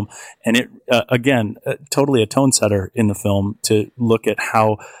of the film. And it, again, totally a tone setter in the film to look at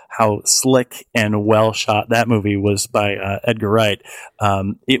how slick and well shot that movie was by Edgar Wright.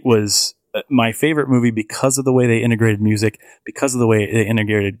 It was my favorite movie because of the way they integrated music, because of the way they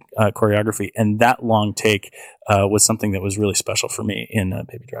integrated choreography, and that long take was something that was really special for me in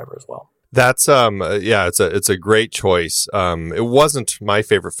Baby Driver as well. That's it's a great choice. It wasn't my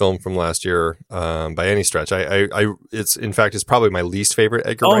favorite film from last year by any stretch. It's probably my least favorite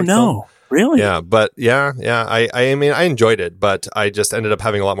Edgar Wright film. Oh no, really? Yeah, but I mean I enjoyed it, but I just ended up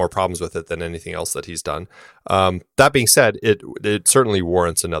having a lot more problems with it than anything else that he's done. That being said, it certainly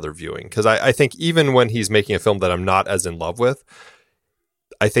warrants another viewing because I think even when he's making a film that I'm not as in love with,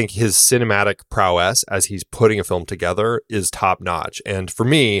 I think his cinematic prowess as he's putting a film together is top notch. And for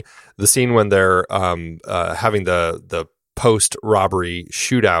me, the scene when they're having the post robbery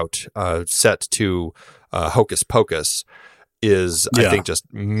shootout set to Hocus Pocus is, I think,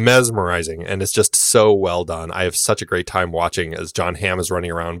 just mesmerizing, and it's just so well done. I have such a great time watching as John Hamm is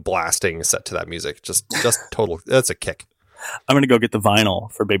running around blasting set to that music. Just total. That's a kick. I'm going to go get the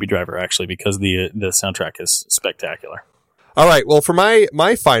vinyl for Baby Driver actually because the soundtrack is spectacular. All right. Well, for my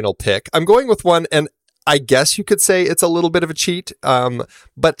final pick, I'm going with one, and I guess you could say it's a little bit of a cheat,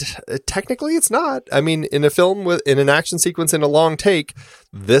 but technically it's not. I mean, in a film in an action sequence in a long take,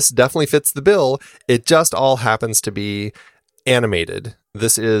 this definitely fits the bill. It just all happens to be animated.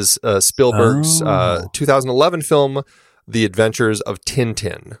 This is Spielberg's 2011 film, The Adventures of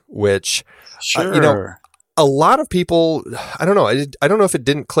Tintin, which, a lot of people, I don't know. I don't know if it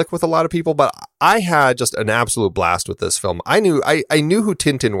didn't click with a lot of people, but I had just an absolute blast with this film. I knew who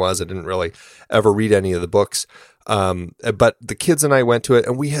Tintin was. I didn't really ever read any of the books. But the kids and I went to it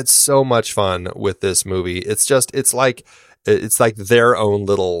and we had so much fun with this movie. It's like it's like their own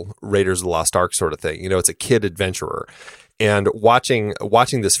little Raiders of the Lost Ark sort of thing. It's a kid adventurer, and watching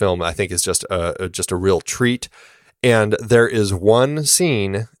this film, I think, is just a real treat. And there is one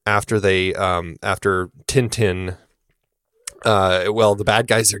scene after after Tintin. The bad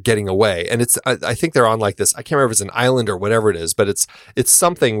guys are getting away, and I think they're on like this. I can't remember if it's an island or whatever it is, but it's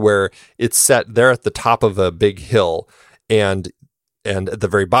something where it's set. They're at the top of a big hill, and at the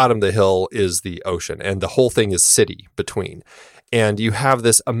very bottom of the hill is the ocean, and the whole thing is city between. And you have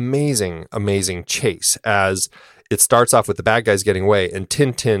this amazing, amazing chase as it starts off with the bad guys getting away, and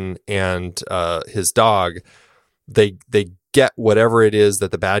Tintin and his dog, they get whatever it is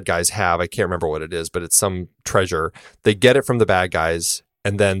that the bad guys have. I can't remember what it is, but it's some treasure. They get it from the bad guys,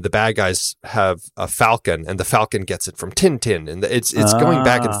 and then the bad guys have a falcon, and the falcon gets it from Tintin, and it's going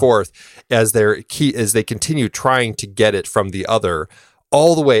back and forth as they continue trying to get it from the other,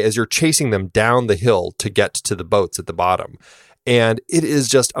 all the way as you're chasing them down the hill to get to the boats at the bottom. And it is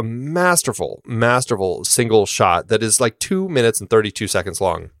just a masterful, masterful single shot that is like 2 minutes and 32 seconds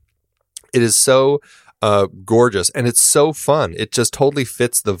long. It is so gorgeous, and it's so fun. It just totally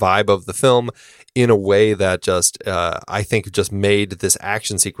fits the vibe of the film in a way that just I think just made this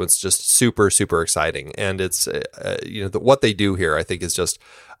action sequence just super, super exciting. And it's what they do here, I think, is just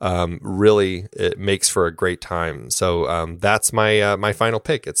really, it makes for a great time. So that's my final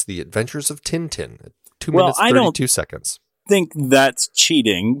pick. It's The Adventures of Tintin. 2 minutes 32 seconds. Think that's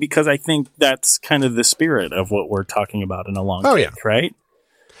cheating, because I think that's kind of the spirit of what we're talking about in a long take, right?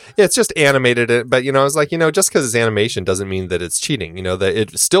 Yeah, it's just animated, but I was like, just because it's animation doesn't mean that it's cheating. That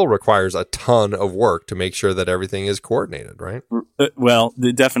it still requires a ton of work to make sure that everything is coordinated, right? Well,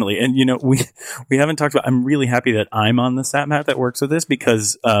 definitely. And we haven't talked about. I'm really happy that I'm on the sat map that works with this,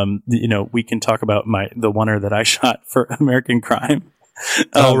 because we can talk about the oneer that I shot for American Crime.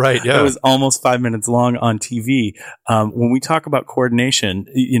 Oh, right. Yeah. It was almost 5 minutes long on TV. When we talk about coordination,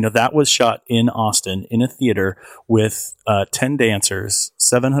 that was shot in Austin in a theater with 10 dancers,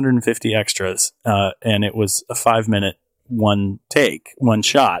 750 extras. And it was a 5-minute one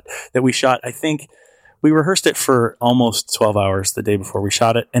shot that we shot. I think we rehearsed it for almost 12 hours the day before we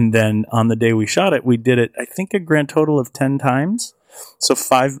shot it. And then on the day we shot it, we did it, I think, a grand total of 10 times. So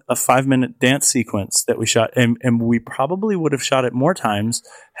a 5-minute dance sequence that we shot, and we probably would have shot it more times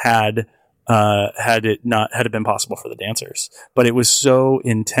had it been possible for the dancers. But it was so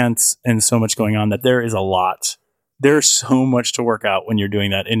intense and so much going on that there's so much to work out when you're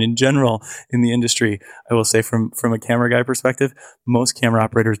doing that. And in general, in the industry, I will say from a camera guy perspective, most camera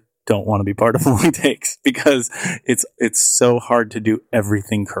operators don't want to be part of long takes, because it's so hard to do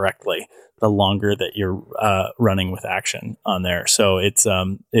everything correctly the longer that you're running with action on there. So it's a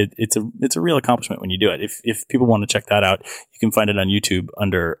real accomplishment when you do it. If people want to check that out, you can find it on YouTube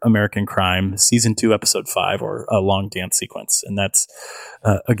under American Crime Season 2, Episode 5, or a long dance sequence. And that's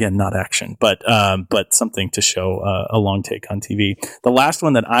again not action, but something to show a long take on TV. The last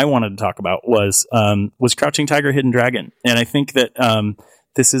one that I wanted to talk about was Crouching Tiger, Hidden Dragon, and I think that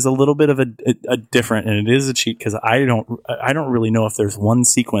this is a little bit of a different, and it is a cheat, because I don't really know if there's one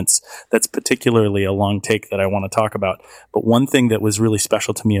sequence that's particularly a long take that I want to talk about. But one thing that was really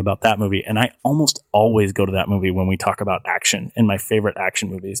special to me about that movie, and I almost always go to that movie when we talk about action and my favorite action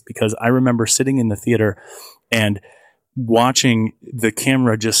movies, because I remember sitting in the theater and watching the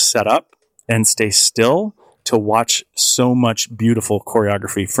camera just set up and stay still to watch so much beautiful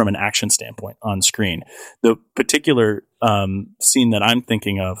choreography from an action standpoint on screen. The particular scene that I'm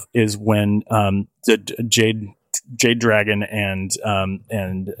thinking of is when the Jade Dragon and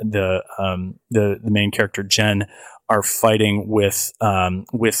the main character Jen are fighting with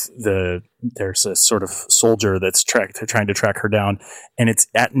there's a sort of soldier that's trying to track her down, and it's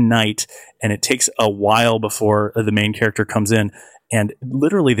at night, and it takes a while before the main character comes in. And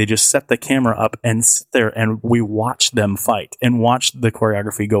literally, they just set the camera up and sit there, and we watch them fight and watch the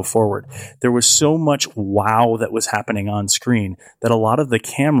choreography go forward. There was so much wow that was happening on screen that a lot of the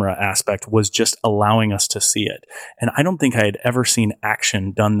camera aspect was just allowing us to see it. And I don't think I had ever seen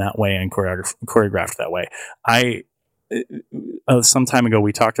action done that way and choreographed that way. Some time ago,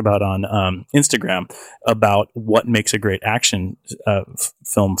 we talked about on Instagram about what makes a great action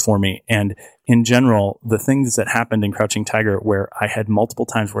film for me. And in general, the things that happened in Crouching Tiger, where I had multiple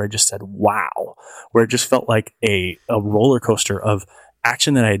times where I just said, wow, where it just felt like a roller coaster of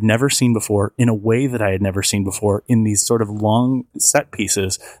action that I had never seen before, in a way that I had never seen before, in these sort of long set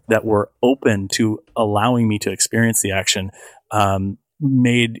pieces that were open to allowing me to experience the action,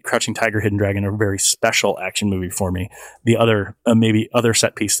 made Crouching Tiger, Hidden Dragon a very special action movie for me. The other, maybe other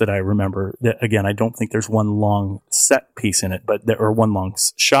set piece that I remember, that again, I don't think there's one long set piece in it, or one long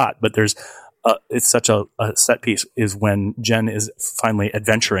shot, but there's it's such a set piece is when Jen is finally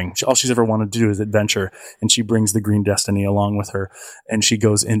adventuring. All she's ever wanted to do is adventure, and she brings the Green Destiny along with her, and she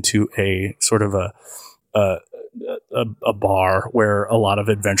goes into a sort of a bar where a lot of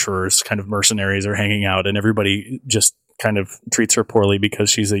adventurers, kind of mercenaries, are hanging out, and everybody just kind of treats her poorly because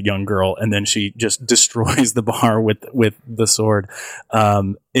she's a young girl, and then she just destroys the bar with the sword.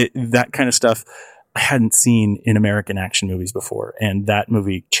 That kind of stuff I hadn't seen in American action movies before, and that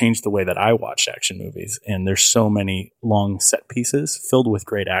movie changed the way that I watched action movies. And there's so many long set pieces filled with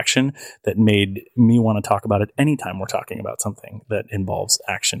great action that made me want to talk about it anytime we're talking about something that involves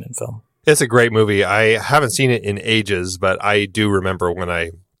action in film. It's a great movie. I haven't seen it in ages, but I do remember when I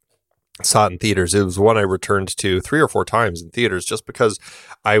saw it in theaters. It was one I returned to 3 or 4 times in theaters just because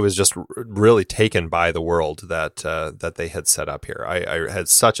I was just really taken by the world that they had set up here. I had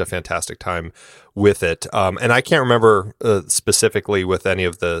such a fantastic time with it. And I can't remember specifically with any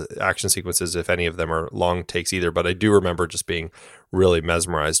of the action sequences, if any of them are long takes either, but I do remember just being really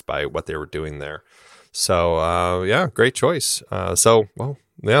mesmerized by what they were doing there. So, yeah, great choice.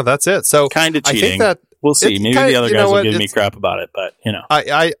 Yeah, that's it. So kind of cheating. I think that we'll see. Maybe the other guys will give me crap about it, but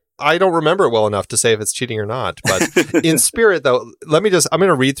I don't remember it well enough to say if it's cheating or not. But in spirit, though, I'm going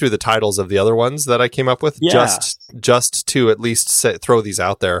to read through the titles of the other ones that I came up with, just to at least throw these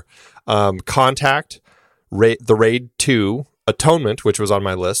out there. Contact, The Raid 2, Atonement, which was on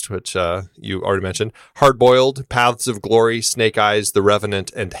my list, which you already mentioned, Hard-Boiled, Paths of Glory, Snake Eyes, The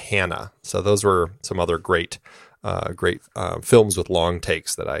Revenant, and Hannah. So those were some other great films with long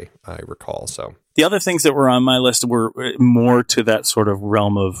takes that I recall. So the other things that were on my list were more to that sort of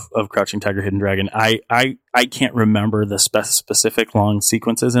realm of Crouching Tiger, Hidden Dragon. I can't remember the specific long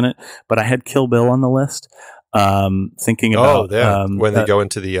sequences in it, but I had Kill Bill on the list. Thinking about when they go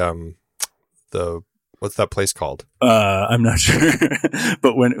into the what's that place called? I'm not sure.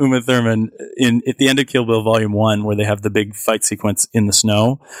 But when Uma Thurman at the end of Kill Bill Volume 1, where they have the big fight sequence in the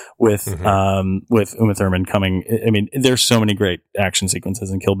snow with Uma Thurman coming, I mean, there's so many great action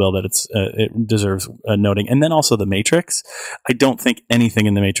sequences in Kill Bill that it deserves noting. And then also The Matrix. I don't think anything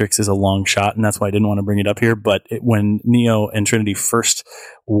in The Matrix is a long shot, and that's why I didn't want to bring it up here. But when Neo and Trinity first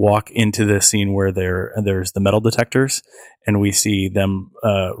walk into the scene where there's the metal detectors, and we see them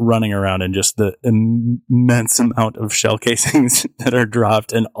running around and just the immense amount of shell casings that are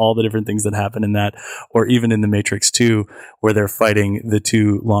dropped and all the different things that happen in that, or even in The Matrix 2, where they're fighting the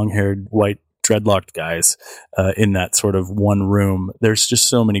 2 long-haired white dreadlocked guys in that sort of one room. There's just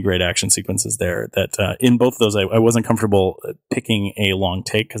so many great action sequences there that in both of those, I wasn't comfortable picking a long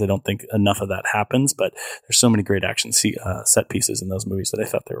take because I don't think enough of that happens, but there's so many great action set pieces in those movies that I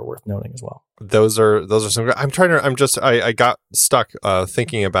thought they were worth noting as well. Those are some. I got stuck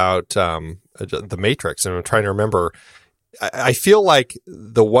thinking about The Matrix, and I'm trying to remember. I feel like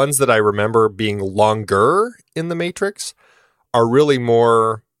the ones that I remember being longer in The Matrix are really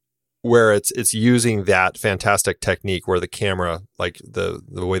more where it's using that fantastic technique where the camera, like the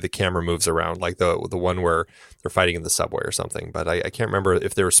way the camera moves around, like the one where they're fighting in the subway or something. But I can't remember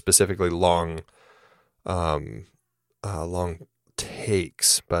if they were specifically long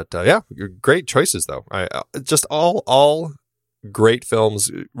takes. But yeah, great choices though. Just all great films,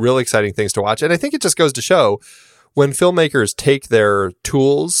 really exciting things to watch. And I think it just goes to show when filmmakers take their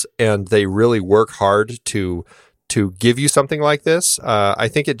tools and they really work hard to give you something like this, I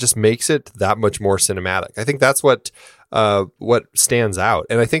think it just makes it that much more cinematic. I think that's what stands out.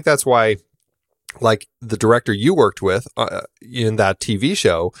 And I think that's why, like, the director you worked with in that TV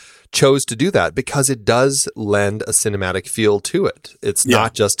show chose to do that, because it does lend a cinematic feel to it. It's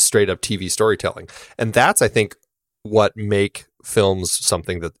not just straight up TV storytelling. And that's, I think, what make films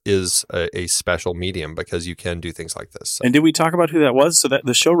something that is a special medium, because you can do things like this. So. And did we talk about who that was? So that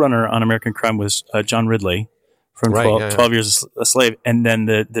the showrunner on American Crime was John Ridley from 12 Years a Slave. And then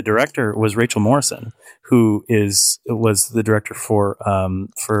the director was Rachel Morrison, who was the director for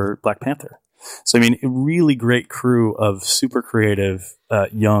Black Panther. So, I mean, a really great crew of super creative,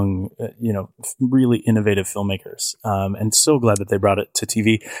 young, really innovative filmmakers. And so glad that they brought it to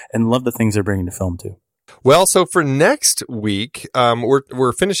TV, and love the things they're bringing to film too. Well, so for next week,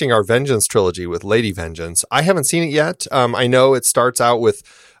 we're finishing our Vengeance trilogy with Lady Vengeance. I haven't seen it yet. I know it starts out with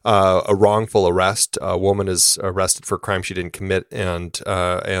a wrongful arrest. A woman is arrested for a crime she didn't commit, and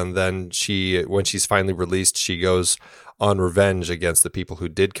then when she's finally released, she goes on revenge against the people who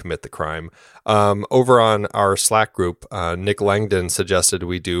did commit the crime. Over on our Slack group, Nick Langdon suggested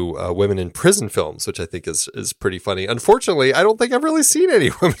we do women in prison films, which I think is pretty funny. Unfortunately, I don't think I've really seen any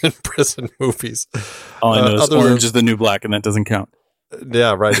women in prison movies. All I know is Orange is the New Black, and that doesn't count.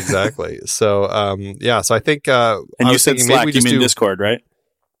 Yeah, right, exactly. So, so I think... and you said Slack, you mean Discord, right?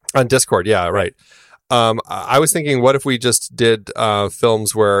 On Discord, yeah, right. I was thinking, what if we just did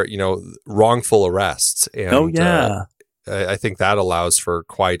films where, wrongful arrests? And, I think that allows for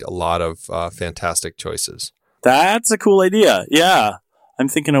quite a lot of fantastic choices. That's a cool idea. Yeah. I'm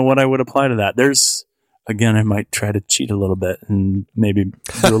thinking of what I would apply to that. Again, I might try to cheat a little bit and maybe do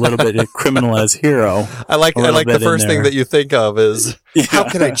a little bit of criminal as hero. I like the first thing that you think of is, how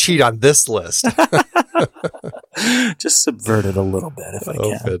can I cheat on this list? Just subvert it a little bit if I can.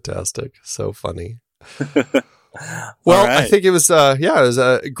 Oh, fantastic. So funny. Well, right. I think it was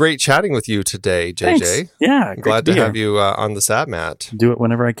great chatting with you today, JJ. Thanks. Yeah, glad to have you on the Sat Mat. Do it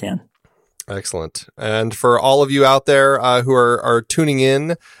whenever I can. Excellent. And for all of you out there who are tuning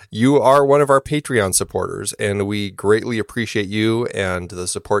in, you are one of our Patreon supporters, and we greatly appreciate you and the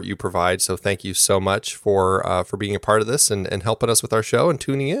support you provide. So thank you so much for being a part of this and helping us with our show and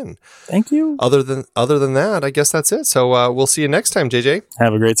tuning in. Thank you. Other than that, I guess that's it. So we'll see you next time, JJ.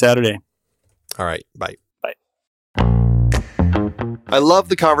 Have a great Saturday. All right. Bye. Bye. I love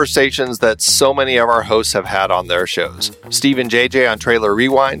the conversations that so many of our hosts have had on their shows. Steve and JJ on Trailer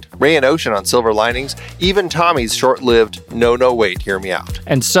Rewind, Ray and Ocean on Silver Linings, even Tommy's short-lived No, Wait, Hear Me Out.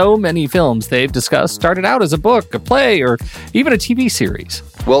 And so many films they've discussed started out as a book, a play, or even a TV series.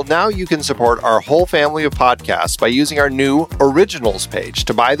 Well, now you can support our whole family of podcasts by using our new Originals page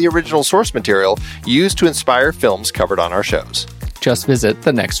to buy the original source material used to inspire films covered on our shows. Just visit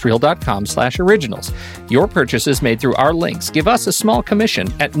thenextreel.com/originals. Your purchases made through our links give us a small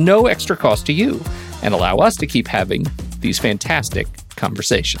commission at no extra cost to you and allow us to keep having these fantastic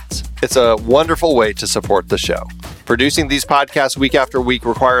conversations. It's a wonderful way to support the show. Producing these podcasts week after week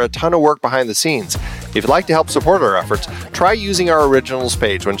require a ton of work behind the scenes. If you'd like to help support our efforts, try using our Originals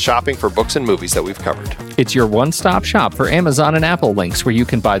page when shopping for books and movies that we've covered. It's your one-stop shop for Amazon and Apple links where you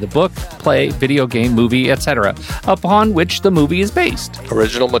can buy the book, play, video game, movie, etc., upon which the movie is based.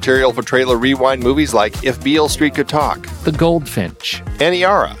 Original material for Trailer Rewind movies like If Beale Street Could Talk, The Goldfinch,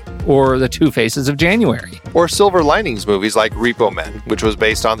 Aniara, or The Two Faces of January. Or Silver Linings movies like Repo Men, which was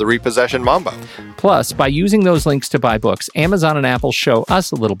based on the Repossession Mambo. Plus, by using those links to buy books, Amazon and Apple show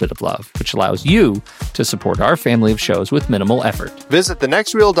us a little bit of love, which allows you to support our family of shows with minimal effort. Visit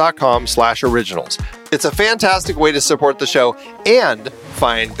thenextreel.com/originals. It's a fantastic way to support the show and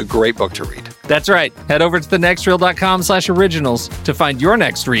find a great book to read. That's right. Head over to thenextreel.com/originals to find your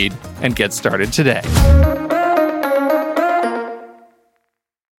next read and get started today.